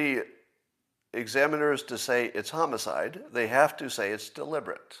order for the examiners to say it's homicide, they have to say it's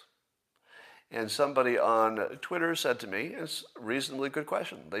deliberate. And somebody on Twitter said to me, it's a reasonably good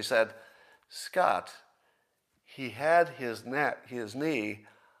question. They said, Scott, he had his knee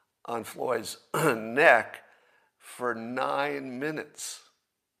on Floyd's neck for 9 minutes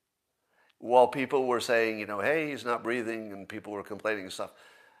while people were saying, hey, he's not breathing, and people were complaining and stuff.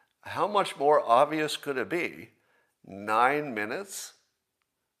 How much more obvious could it be? 9 minutes?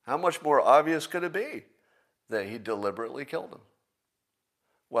 How much more obvious could it be that he deliberately killed him?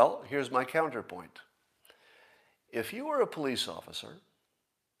 Well, here's my counterpoint. If you were a police officer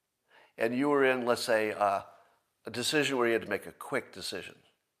and you were in, let's say, a decision where you had to make a quick decision,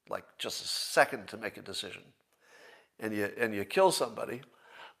 like just a second to make a decision, and you kill somebody,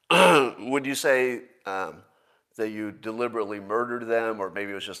 would you say that you deliberately murdered them, or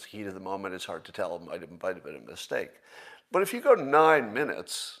maybe it was just the heat of the moment? It's hard to tell. It might have been a mistake. But if you go 9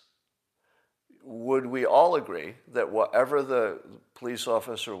 minutes, would we all agree that whatever the police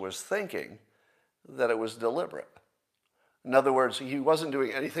officer was thinking, that it was deliberate? In other words, he wasn't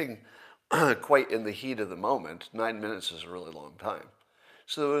doing anything quite in the heat of the moment. 9 minutes is a really long time.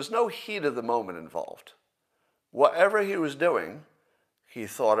 So there was no heat of the moment involved. Whatever he was doing, he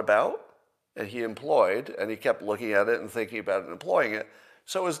thought about, and he employed, and he kept looking at it and thinking about it and employing it.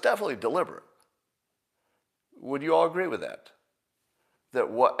 So it was definitely deliberate. Would you all agree with that?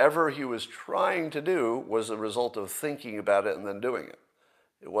 That whatever he was trying to do was a result of thinking about it and then doing it.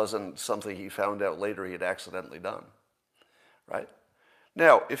 It wasn't something he found out later he had accidentally done, right?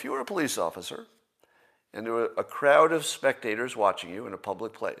 Now, if you were a police officer and there were a crowd of spectators watching you in a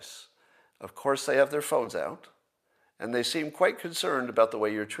public place, of course they have their phones out and they seem quite concerned about the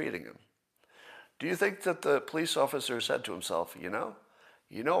way you're treating them. Do you think that the police officer said to himself,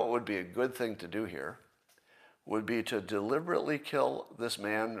 what would be a good thing to do here would be to deliberately kill this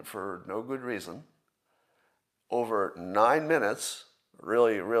man for no good reason over 9 minutes,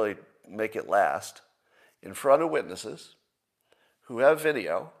 really make it last, in front of witnesses who have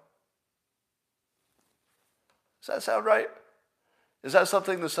video? Does that sound right? Is that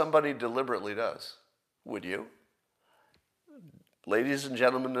something that somebody deliberately does? Would you? Ladies and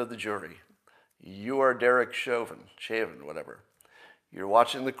gentlemen of the jury, you are Derek Chauvin, whatever. You're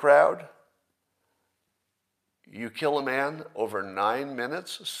watching the crowd. You kill a man over 9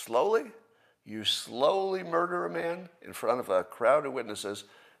 minutes slowly. You slowly murder a man in front of a crowd of witnesses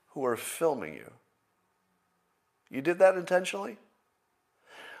who are filming you. You did that intentionally?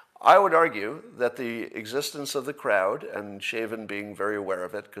 I would argue that the existence of the crowd, and Chauvin being very aware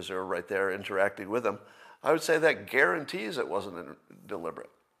of it because they were right there interacting with him, I would say that guarantees it wasn't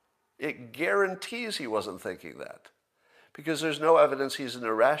deliberate. It guarantees he wasn't thinking that because there's no evidence he's an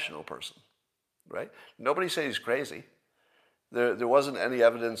irrational person. Right? Nobody said he's crazy. There wasn't any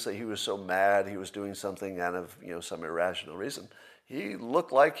evidence that he was so mad he was doing something out of some irrational reason. He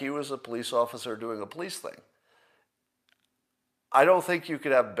looked like he was a police officer doing a police thing. I don't think you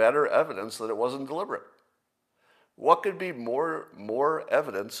could have better evidence that it wasn't deliberate. What could be more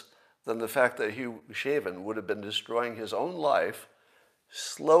evidence than the fact that Chauvin would have been destroying his own life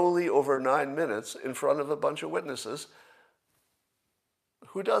slowly over 9 minutes in front of a bunch of witnesses?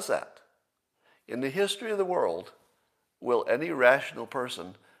 Who does that? In the history of the world, will any rational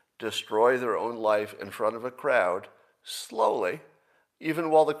person destroy their own life in front of a crowd slowly, even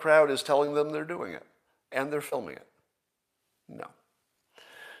while the crowd is telling them they're doing it and they're filming it? No.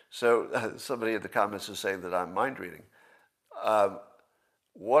 So somebody in the comments is saying that I'm mind reading.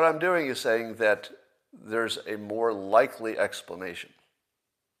 What I'm doing is saying that there's a more likely explanation,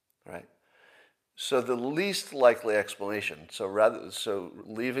 right? So the least likely explanation, so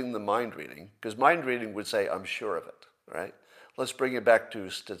leaving the mind reading, because mind reading would say, I'm sure of it, right? Let's bring it back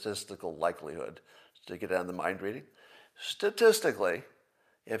to statistical likelihood to get down the mind reading. Statistically,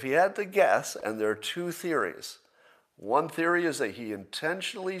 if he had to guess, and there are two theories. One theory is that he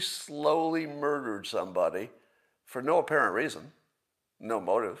intentionally slowly murdered somebody for no apparent reason, no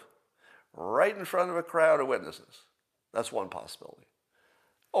motive, right in front of a crowd of witnesses. That's one possibility.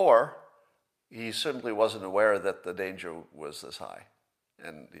 Or he simply wasn't aware that the danger was this high,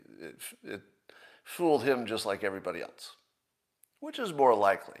 and it fooled him just like everybody else. Which is more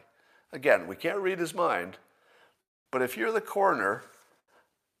likely? Again, we can't read his mind, but if you're the coroner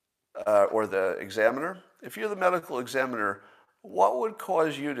or the examiner, if you're the medical examiner, what would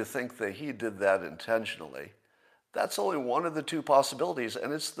cause you to think that he did that intentionally That's only one of the two possibilities,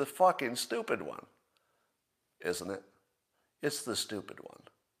 and it's the fucking stupid one, isn't it? It's the stupid one.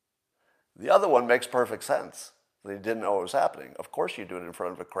 The other one makes perfect sense. They didn't know it was happening. Of course you do it in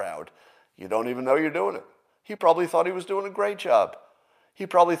front of a crowd. You don't even know you're doing it. He probably thought he was doing a great job. He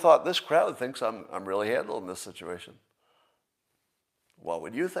probably thought, this crowd thinks I'm really handling this situation. What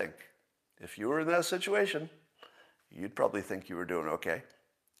would you think? If you were in that situation, you'd probably think you were doing okay.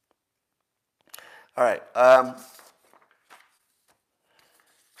 All right.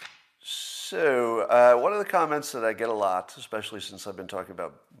 So one of the comments that I get a lot, especially since I've been talking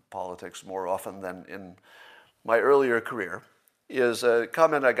about politics more often than in my earlier career, is a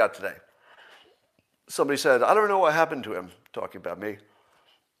comment I got today. Somebody said, I don't know what happened to him, talking about me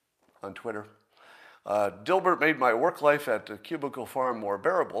on Twitter. Dilbert made my work life at the Cubicle Farm more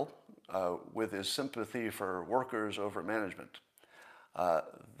bearable with his sympathy for workers over management.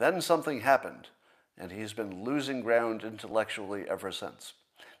 Then something happened, and he's been losing ground intellectually ever since.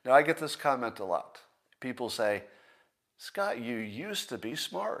 Now, I get this comment a lot. People say, Scott, you used to be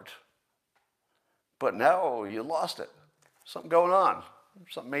smart, but now you lost it. Something going on.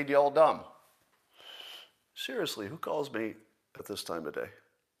 Something made you all dumb. Seriously, who calls me at this time of day?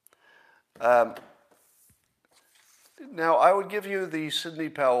 Now, I would give you the Sidney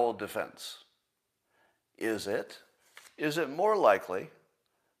Powell defense. Is it more likely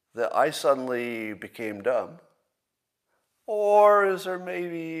that I suddenly became dumb? Or is there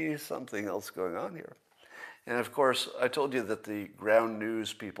maybe something else going on here? And of course, I told you that the ground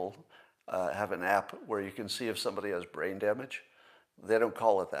news people have an app where you can see if somebody has brain damage. They don't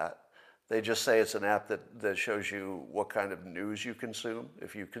call it that. They just say it's an app that shows you what kind of news you consume.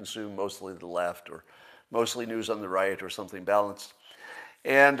 If you consume mostly the left or mostly news on the right or something balanced.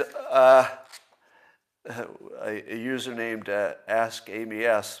 And a user named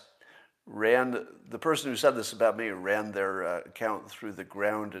AskAmyS the person who said this about me ran their account through the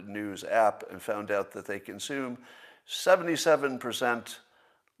Ground News app and found out that they consume 77%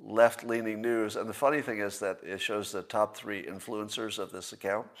 left-leaning news. And the funny thing is that it shows the top 3 influencers of this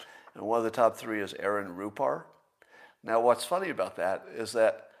account. And one of the top 3 is Aaron Rupar. Now, what's funny about that is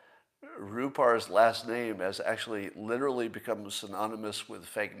that Rupar's last name has actually literally become synonymous with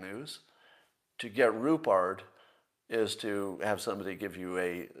fake news. To get Rupared is to have somebody give you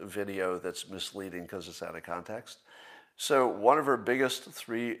a video that's misleading because it's out of context. So one of her biggest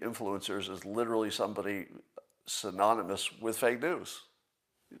 3 influencers is literally somebody synonymous with fake news,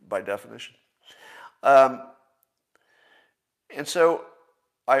 by definition. And so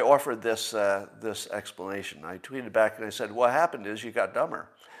I offered this explanation. I tweeted back and I said, what happened is you got dumber.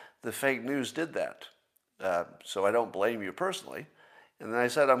 The fake news did that. So I don't blame you personally. And then I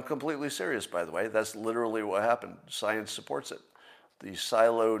said, I'm completely serious, by the way. That's literally what happened. Science supports it. The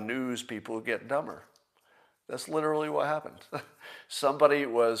silo news people get dumber. That's literally what happened. Somebody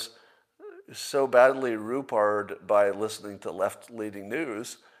was so badly Rupared by listening to left-leaning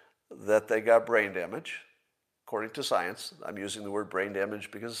news that they got brain damage, according to science. I'm using the word brain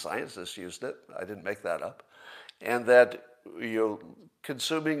damage because scientists used it. I didn't make that up. And that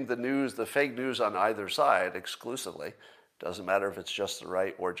consuming the news, the fake news on either side exclusively, doesn't matter if it's just the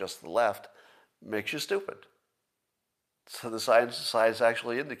right or just the left, makes you stupid. So the science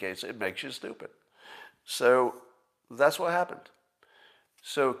actually indicates it makes you stupid. So that's what happened.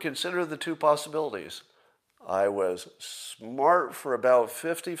 So consider the 2 possibilities. I was smart for about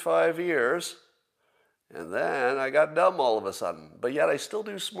 55 years, and then I got dumb all of a sudden. But yet I still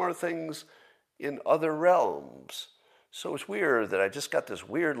do smart things in other realms. So it's weird that I just got this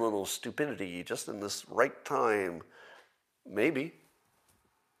weird little stupidity just in this right time. Maybe.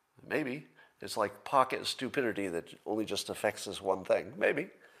 It's like pocket stupidity that only just affects this one thing. Maybe.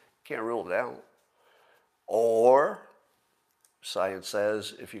 Can't rule it out. Or science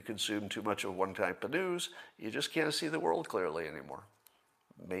says if you consume too much of one type of news, you just can't see the world clearly anymore.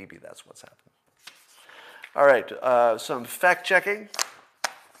 Maybe that's what's happening. All right, some fact checking.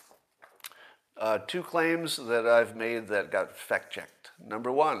 2 claims that I've made that got fact checked.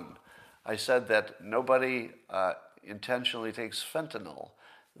 Number 1, I said that nobody intentionally takes fentanyl,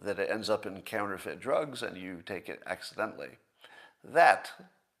 that it ends up in counterfeit drugs and you take it accidentally. That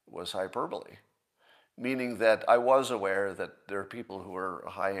was hyperbole, meaning that I was aware that there are people who are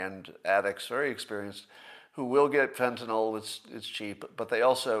high-end addicts, very experienced, who will get fentanyl, it's cheap, but they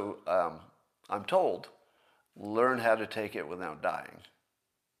also, I'm told, learn how to take it without dying.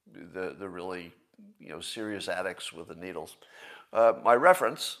 The really serious addicts with the needles. My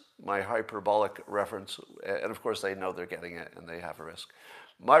reference, my hyperbolic reference, and of course they know they're getting it and they have a risk.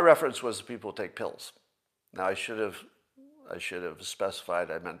 My reference was people who take pills. Now I should have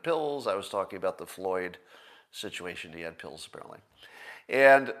specified I meant pills. I was talking about the Floyd situation. He had pills, apparently.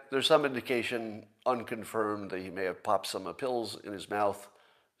 And there's some indication, unconfirmed, that he may have popped some pills in his mouth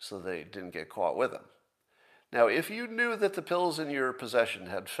so they didn't get caught with them. Now, if you knew that the pills in your possession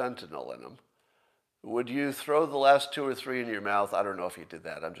had fentanyl in them, would you throw the last 2 or 3 in your mouth? I don't know if you did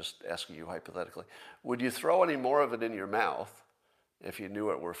that. I'm just asking you hypothetically. Would you throw any more of it in your mouth if you knew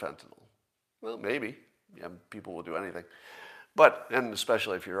it were fentanyl? Well, maybe. Yeah, people will do anything. But, and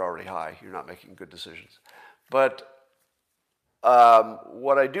especially if you're already high, you're not making good decisions. But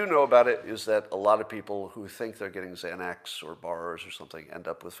what I do know about it is that a lot of people who think they're getting Xanax or bars or something end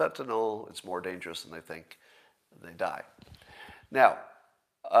up with fentanyl. It's more dangerous than they think. They die. Now,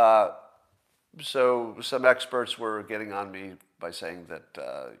 so some experts were getting on me by saying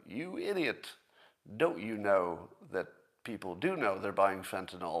that, you idiot, don't you know that people do know they're buying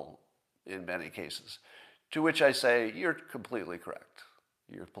fentanyl in many cases? To which I say, you're completely correct.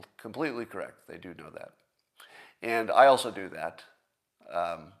 You're completely correct. They do know that. And I also do that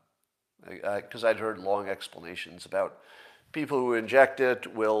because I'd heard long explanations about people who inject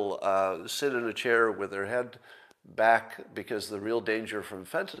it will sit in a chair with their head back because the real danger from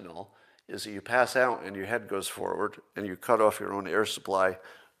fentanyl is that you pass out and your head goes forward and you cut off your own air supply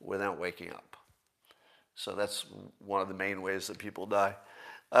without waking up. So that's one of the main ways that people die.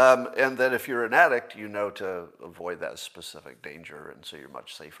 And then if you're an addict, you know to avoid that specific danger, and so you're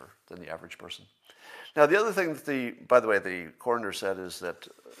much safer than the average person. Now, the other thing that by the way, the coroner said is that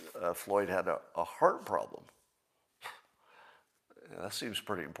Floyd had a heart problem. Yeah, that seems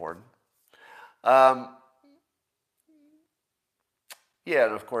pretty important. Yeah,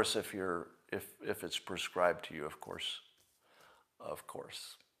 and of course, if it's prescribed to you, of course.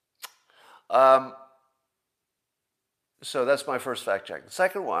 So that's my first fact check. The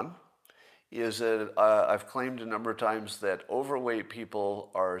second one is that I've claimed a number of times that overweight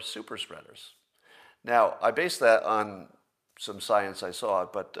people are super spreaders. Now, I base that on some science I saw,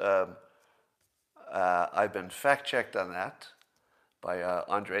 but I've been fact checked on that by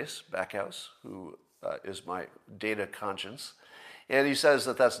Andres Backhouse, who is my data conscience. And he says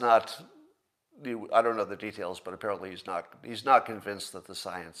that that's not, I don't know the details, but apparently he's not convinced that the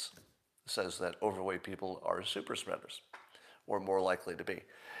science says that overweight people are super spreaders, or more likely to be.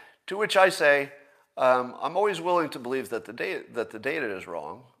 To which I say, I'm always willing to believe that the data is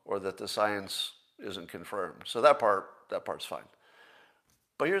wrong, or that the science isn't confirmed. So that part's fine.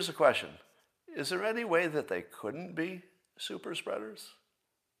 But here's the question: is there any way that they couldn't be super spreaders?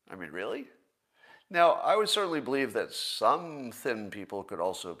 I mean, really? Now, I would certainly believe that some thin people could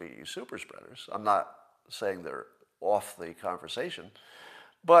also be super spreaders. I'm not saying they're off the conversation,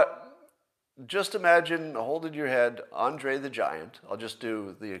 but just imagine holding your head Andre the Giant. I'll just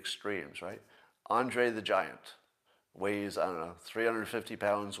do the extremes, right? Andre the Giant weighs, 350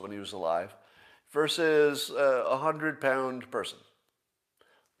 pounds when he was alive, versus a 100-pound person.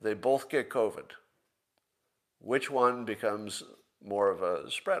 They both get COVID. Which one becomes more of a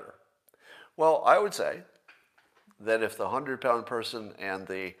spreader? Well, I would say that if the 100-pound person and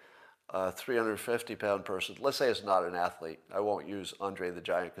the 350-pound person, let's say it's not an athlete. I won't use Andre the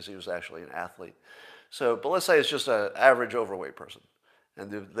Giant because he was actually an athlete. But let's say it's just an average overweight person,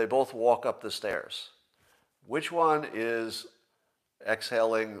 and they both walk up the stairs. Which one is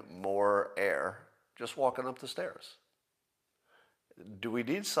exhaling more air just walking up the stairs? Do we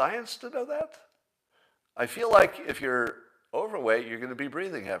need science to know that? I feel like if you're overweight, you're going to be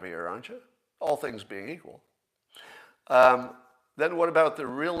breathing heavier, aren't you? All things being equal. Then what about the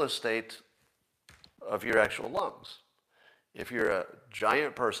real estate of your actual lungs? If you're a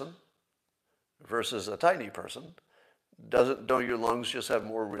giant person versus a tiny person, don't your lungs just have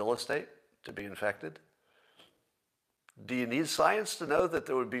more real estate to be infected? Do you need science to know that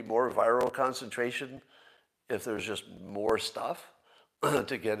there would be more viral concentration if there's just more stuff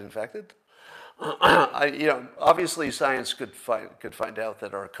to get infected? Obviously science could find out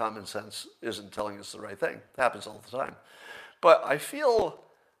that our common sense isn't telling us the right thing. It happens all the time. But I feel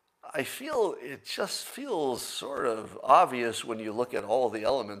it just feels sort of obvious when you look at all the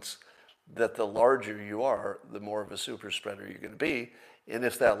elements that the larger you are, the more of a super spreader you're going to be. And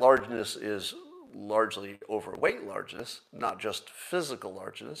if that largeness is largely overweight largeness, not just physical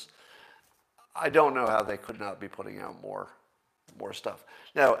largeness, I don't know how they could not be putting out more stuff.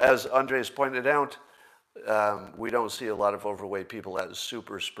 Now, as Andres pointed out, we don't see a lot of overweight people at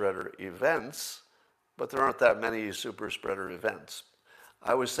super spreader events, but there aren't that many super spreader events.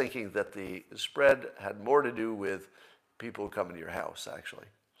 I was thinking that the spread had more to do with people who come into your house, actually.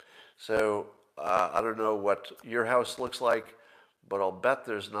 So I don't know what your house looks like, but I'll bet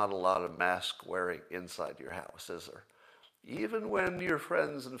there's not a lot of mask wearing inside your house, is there? Even when your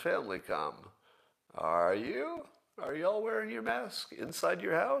friends and family come, Are you? Are you all wearing your mask inside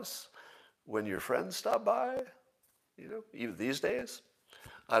your house when your friends stop by? Even these days?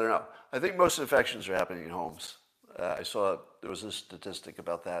 I don't know. I think most infections are happening in homes. I saw there was a statistic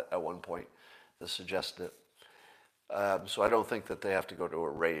about that at one point that suggested it. So I don't think that they have to go to a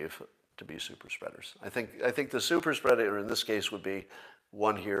rave to be super spreaders. I think the super spreader in this case would be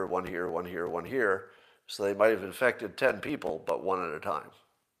one here, one here, one here, one here. So they might have infected 10 people, but one at a time.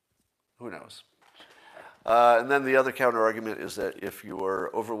 Who knows? And then the other counter argument is that if you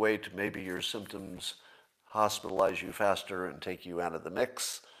are overweight, maybe your symptoms hospitalize you faster and take you out of the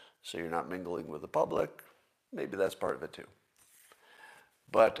mix, so you're not mingling with the public. Maybe that's part of it too.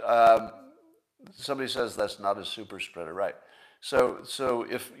 But somebody says that's not a super spreader, right? So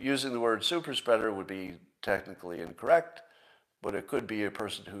if using the word super spreader would be technically incorrect, but it could be a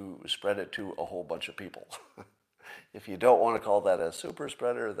person who spread it to a whole bunch of people. If you don't want to call that a super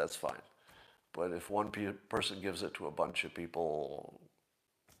spreader, that's fine. But if one person gives it to a bunch of people...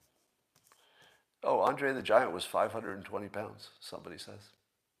 Oh, Andre the Giant was 520 pounds, somebody says.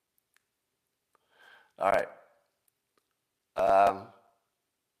 All right.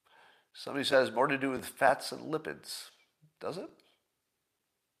 Somebody says more to do with fats and lipids. Does it?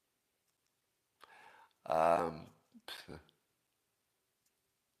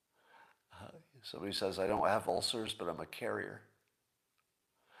 Somebody says, I don't have ulcers, but I'm a carrier.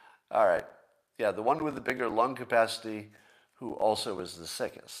 All right. Yeah, the one with the bigger lung capacity who also is the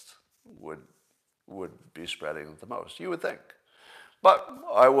sickest would be spreading the most, you would think. But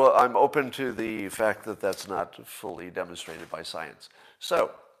I'm open to the fact that that's not fully demonstrated by science.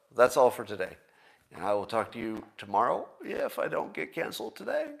 So that's all for today. And I will talk to you tomorrow if I don't get canceled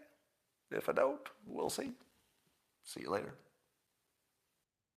today. If I don't, we'll see. See you later.